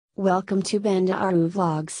Welcome to Bendaru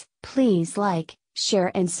Vlogs. Please like,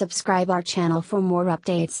 share and subscribe our channel for more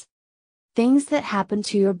updates. Things that happen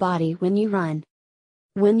to your body when you run.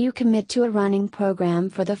 When you commit to a running program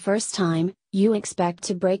for the first time, you expect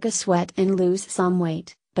to break a sweat and lose some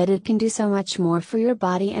weight, but it can do so much more for your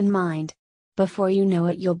body and mind. Before you know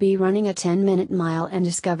it, you'll be running a 10-minute mile and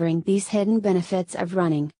discovering these hidden benefits of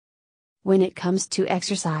running. When it comes to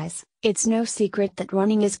exercise, it's no secret that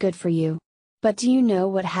running is good for you. But do you know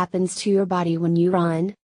what happens to your body when you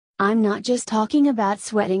run? I'm not just talking about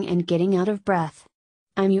sweating and getting out of breath.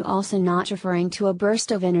 I'm also not referring to a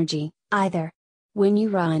burst of energy, either. When you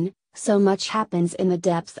run, so much happens in the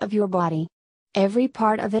depths of your body. Every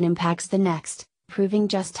part of it impacts the next, proving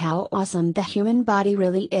just how awesome the human body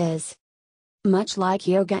really is. Much like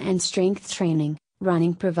yoga and strength training,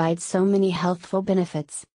 running provides so many healthful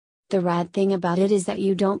benefits. The rad thing about it is that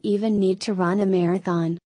you don't even need to run a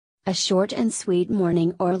marathon. A short and sweet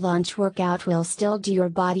morning or lunch workout will still do your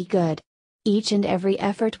body good. Each and every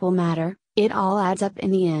effort will matter, it all adds up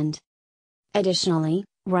in the end. Additionally,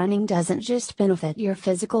 running doesn't just benefit your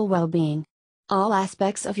physical well-being. All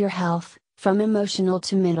aspects of your health, from emotional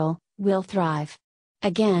to mental, will thrive.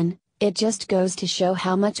 Again, it just goes to show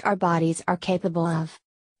how much our bodies are capable of.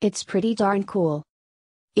 It's pretty darn cool.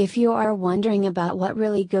 If you are wondering about what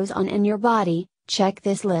really goes on in your body, check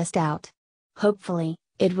this list out. Hopefully,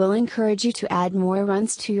 it will encourage you to add more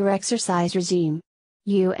runs to your exercise regime.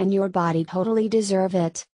 You and your body totally deserve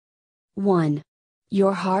it. 1.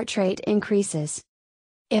 Your heart rate increases.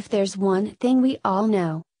 If there's one thing we all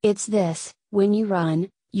know, it's this: when you run,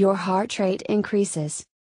 your heart rate increases.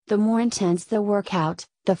 The more intense the workout,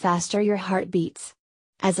 the faster your heart beats.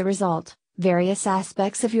 As a result, various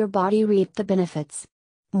aspects of your body reap the benefits.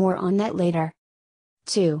 More on that later.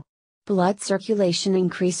 2. Blood circulation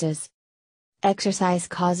increases. Exercise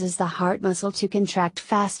causes the heart muscle to contract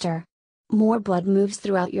faster. More blood moves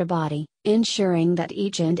throughout your body, ensuring that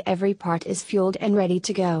each and every part is fueled and ready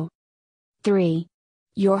to go. 3.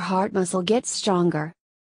 Your heart muscle gets stronger.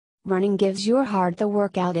 Running gives your heart the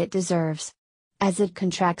workout it deserves. As it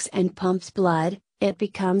contracts and pumps blood, it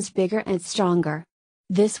becomes bigger and stronger.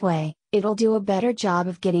 This way, it'll do a better job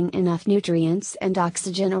of getting enough nutrients and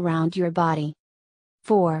oxygen around your body.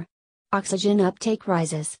 4. Oxygen uptake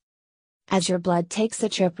rises. As your blood takes a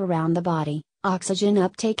trip around the body, oxygen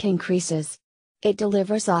uptake increases. It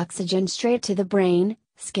delivers oxygen straight to the brain,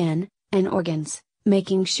 skin, and organs,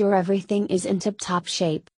 making sure everything is in tip-top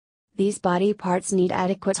shape. These body parts need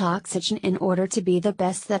adequate oxygen in order to be the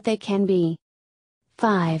best that they can be.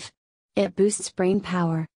 5. It boosts brain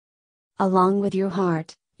power. Along with your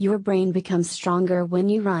heart, your brain becomes stronger when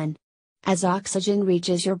you run. As oxygen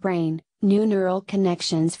reaches your brain, new neural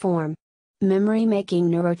connections form. Memory-making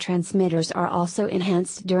neurotransmitters are also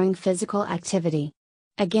enhanced during physical activity.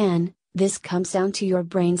 Again, this comes down to your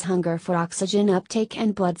brain's hunger for oxygen uptake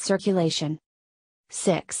and blood circulation.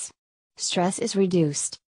 6. Stress is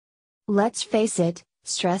reduced. Let's face it,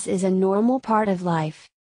 stress is a normal part of life.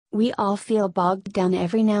 We all feel bogged down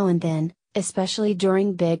every now and then, especially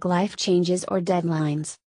during big life changes or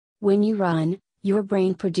deadlines. When you run, your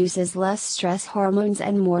brain produces less stress hormones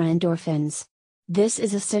and more endorphins. This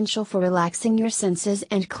is essential for relaxing your senses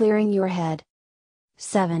and clearing your head.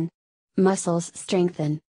 7. Muscles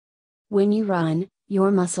strengthen. When you run,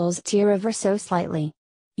 your muscles tear ever so slightly.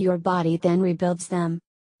 Your body then rebuilds them.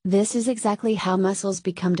 This is exactly how muscles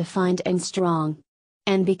become defined and strong.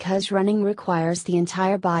 And because running requires the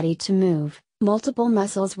entire body to move, multiple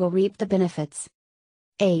muscles will reap the benefits.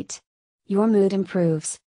 8. Your mood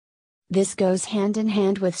improves. This goes hand in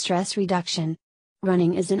hand with stress reduction.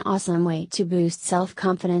 Running is an awesome way to boost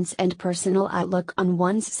self-confidence and personal outlook on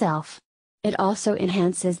one's self. It also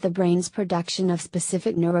enhances the brain's production of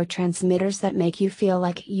specific neurotransmitters that make you feel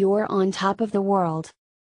like you're on top of the world.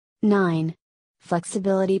 9.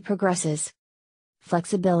 Flexibility progresses.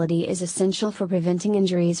 Flexibility is essential for preventing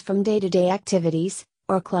injuries from day-to-day activities,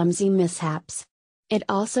 or clumsy mishaps. It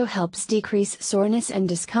also helps decrease soreness and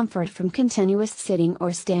discomfort from continuous sitting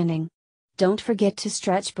or standing. Don't forget to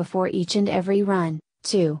stretch before each and every run,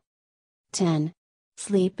 too. 10.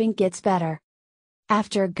 Sleeping gets better.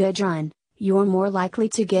 After a good run, you're more likely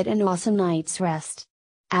to get an awesome night's rest.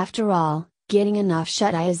 After all, getting enough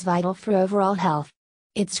shut-eye is vital for overall health.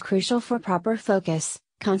 It's crucial for proper focus,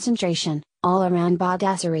 concentration, all-around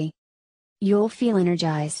badassery. You'll feel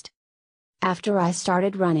energized. After I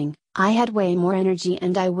started running, I had way more energy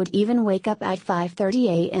and I would even wake up at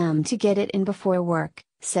 5:30 a.m. to get it in before work,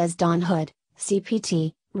 says Dawn Hood,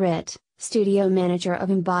 CPT, RIT, studio manager of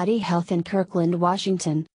Embody Health in Kirkland,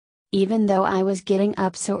 Washington. Even though I was getting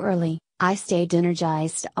up so early, I stayed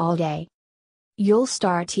energized all day. You'll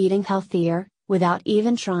start eating healthier, without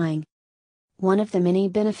even trying. One of the many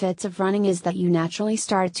benefits of running is that you naturally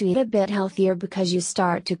start to eat a bit healthier because you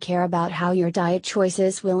start to care about how your diet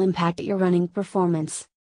choices will impact your running performance.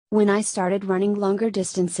 When I started running longer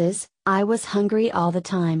distances, I was hungry all the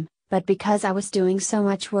time, but because I was doing so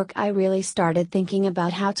much work, I really started thinking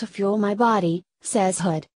about how to fuel my body, says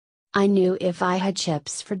Hood. I knew if I had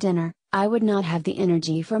chips for dinner, I would not have the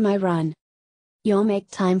energy for my run. You'll make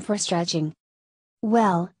time for stretching.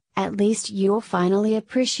 Well, at least you'll finally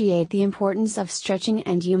appreciate the importance of stretching,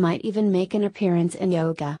 and you might even make an appearance in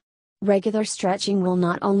yoga. Regular stretching will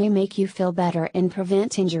not only make you feel better and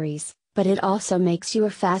prevent injuries, but it also makes you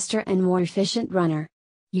a faster and more efficient runner.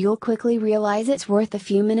 You'll quickly realize it's worth a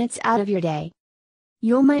few minutes out of your day.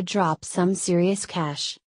 You might drop some serious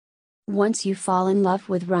cash. Once you fall in love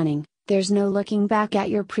with running, there's no looking back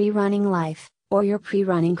at your pre-running life, or your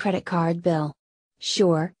pre-running credit card bill.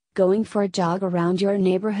 Sure, going for a jog around your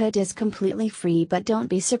neighborhood is completely free, but don't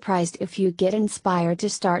be surprised if you get inspired to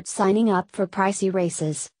start signing up for pricey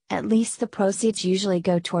races. At least the proceeds usually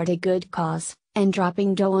go toward a good cause, and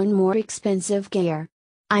dropping dough on more expensive gear.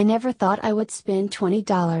 I never thought I would spend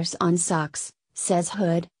 $20 on socks, says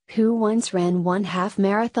Hood, who once ran one half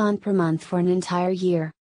marathon per month for an entire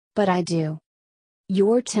year. But I do.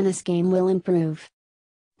 Your tennis game will improve.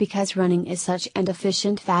 Because running is such an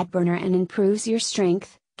efficient fat burner and improves your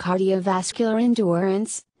strength, cardiovascular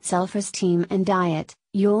endurance, self-esteem and diet,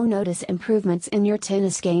 you'll notice improvements in your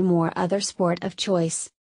tennis game or other sport of choice.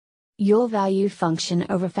 You'll value function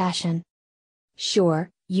over fashion. Sure,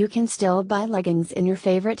 you can still buy leggings in your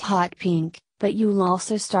favorite hot pink, but you'll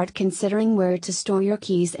also start considering where to store your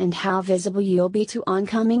keys and how visible you'll be to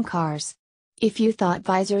oncoming cars. If you thought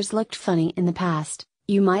visors looked funny in the past,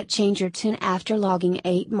 you might change your tune after logging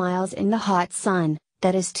 8 miles in the hot sun.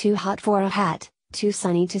 That is too hot for a hat, too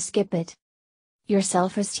sunny to skip it. Your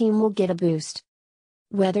self-esteem will get a boost.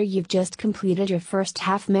 Whether you've just completed your first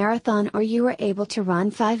half marathon or you were able to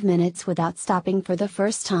run 5 minutes without stopping for the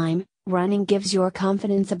first time, running gives your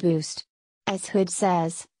confidence a boost. As Hood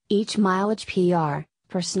says, each mileage PR,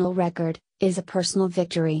 personal record, is a personal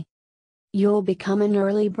victory. You'll become an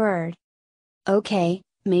early bird. Okay,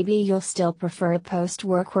 maybe you'll still prefer a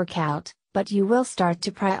post-work workout, but you will start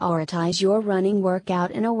to prioritize your running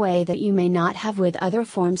workout in a way that you may not have with other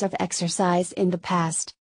forms of exercise in the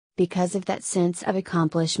past. Because of that sense of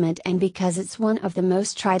accomplishment and because it's one of the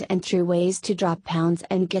most tried and true ways to drop pounds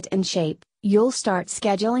and get in shape, you'll start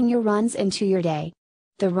scheduling your runs into your day.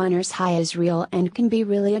 The runner's high is real and can be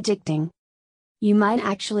really addicting. You might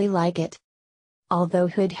actually like it. Although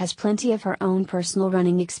Hood has plenty of her own personal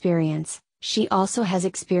running experience, she also has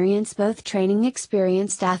experience both training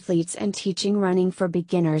experienced athletes and teaching running for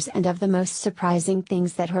beginners, and of the most surprising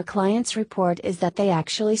things that her clients report is that they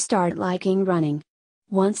actually start liking running.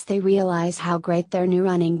 Once they realize how great their new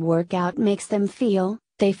running workout makes them feel,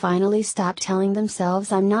 they finally stop telling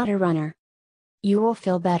themselves "I'm not a runner." You will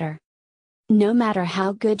feel better. No matter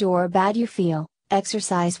how good or bad you feel,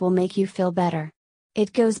 exercise will make you feel better.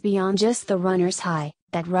 It goes beyond just the runner's high,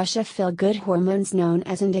 that rush of feel-good hormones known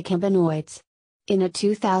as endocannabinoids. In a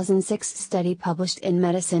 2006 study published in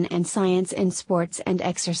Medicine and Science in Sports and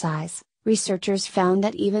Exercise, researchers found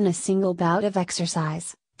that even a single bout of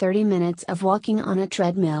exercise, 30 minutes of walking on a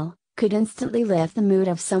treadmill, could instantly lift the mood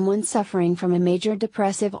of someone suffering from a major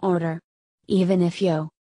depressive order. Even if you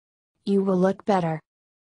will look better.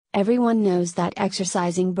 Everyone knows that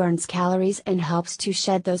exercising burns calories and helps to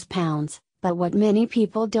shed those pounds, but what many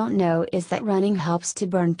people don't know is that running helps to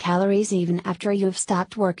burn calories even after you've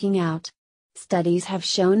stopped working out. Studies have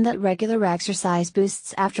shown that regular exercise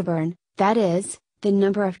boosts afterburn, that is, the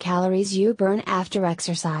number of calories you burn after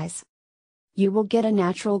exercise. You will get a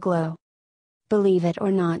natural glow. Believe it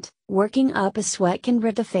or not, working up a sweat can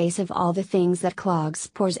rid the face of all the things that clogs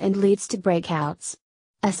pores and leads to breakouts.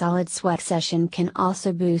 A solid sweat session can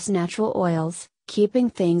also boost natural oils, keeping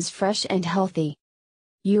things fresh and healthy.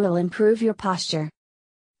 You will improve your posture.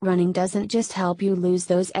 Running doesn't just help you lose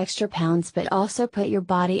those extra pounds but also put your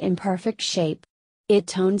body in perfect shape. It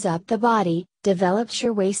tones up the body, develops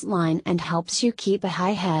your waistline and helps you keep a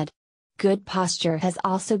high head. Good posture has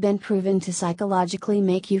also been proven to psychologically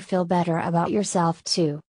make you feel better about yourself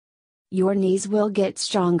too. Your knees will get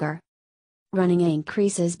stronger. Running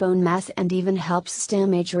increases bone mass and even helps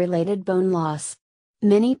stem age-related bone loss.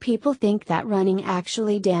 Many people think that running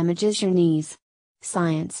actually damages your knees.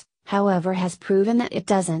 Science, however, has proven that it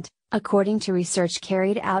doesn't. According to research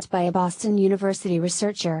carried out by a Boston University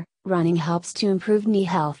researcher, running helps to improve knee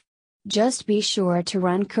health. Just be sure to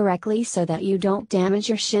run correctly so that you don't damage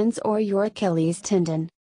your shins or your Achilles tendon.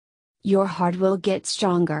 Your heart will get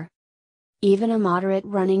stronger. Even a moderate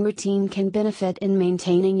running routine can benefit in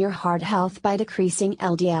maintaining your heart health by decreasing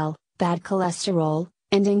LDL, bad cholesterol,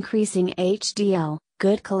 and increasing HDL,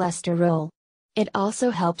 good cholesterol. It also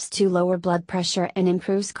helps to lower blood pressure and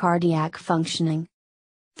improves cardiac functioning.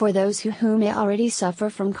 For those who may already suffer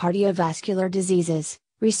from cardiovascular diseases,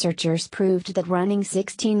 researchers proved that running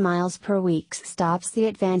 16 miles per week stops the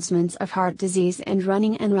advancements of heart disease, and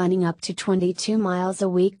running up to 22 miles a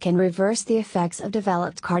week can reverse the effects of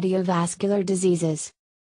developed cardiovascular diseases.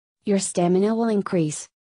 Your stamina will increase.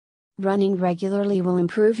 Running regularly will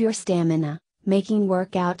improve your stamina, making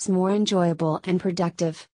workouts more enjoyable and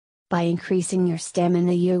productive. By increasing your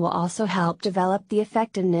stamina, you will also help develop the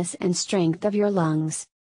effectiveness and strength of your lungs.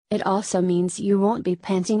 It also means you won't be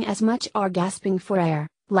panting as much or gasping for air,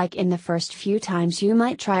 like in the first few times you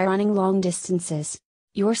might try running long distances.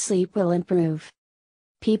 Your sleep will improve.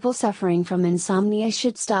 People suffering from insomnia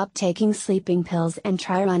should stop taking sleeping pills and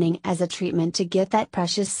try running as a treatment to get that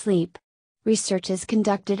precious sleep. Researches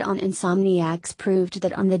conducted on insomniacs proved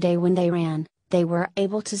that on the day when they ran, they were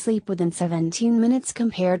able to sleep within 17 minutes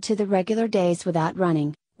compared to the regular days without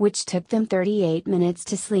running, which took them 38 minutes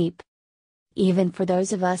to sleep. Even for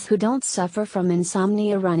those of us who don't suffer from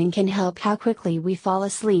insomnia, running can help how quickly we fall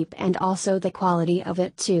asleep and also the quality of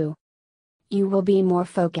it too. You will be more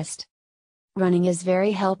focused. Running is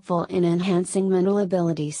very helpful in enhancing mental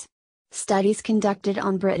abilities. Studies conducted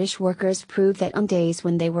on British workers proved that on days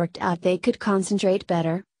when they worked out they could concentrate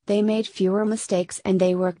better, they made fewer mistakes, and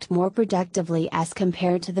they worked more productively as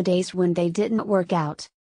compared to the days when they didn't work out.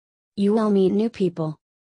 You will meet new people.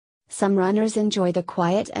 Some runners enjoy the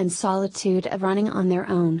quiet and solitude of running on their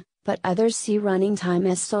own, but others see running time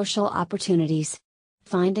as social opportunities.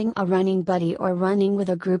 Finding a running buddy or running with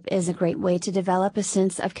a group is a great way to develop a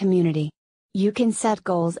sense of community. You can set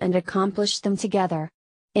goals and accomplish them together.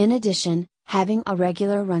 In addition, having a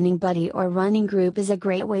regular running buddy or running group is a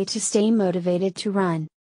great way to stay motivated to run.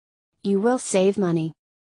 You will save money.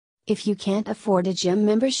 If you can't afford a gym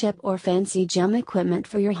membership or fancy gym equipment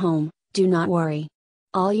for your home, do not worry.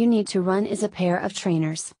 All you need to run is a pair of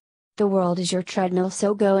trainers. The world is your treadmill,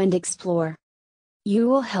 so go and explore. You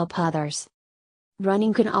will help others.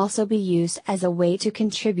 Running can also be used as a way to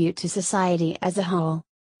contribute to society as a whole.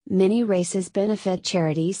 Many races benefit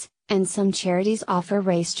charities, and some charities offer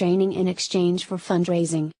race training in exchange for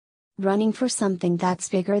fundraising. Running for something that's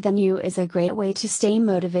bigger than you is a great way to stay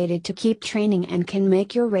motivated to keep training and can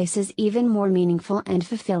make your races even more meaningful and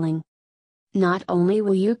fulfilling. Not only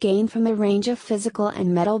will you gain from a range of physical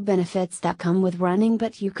and mental benefits that come with running,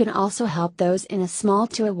 but you can also help those in a small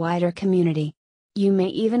to a wider community. You may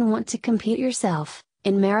even want to compete yourself,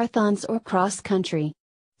 in marathons or cross country.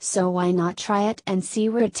 So why not try it and see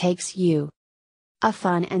where it takes you? A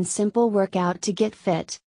fun and simple workout to get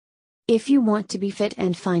fit. If you want to be fit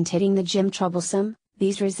and find hitting the gym troublesome,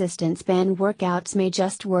 these resistance band workouts may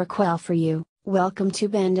just work well for you. Welcome to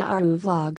Banda Aru Vlog.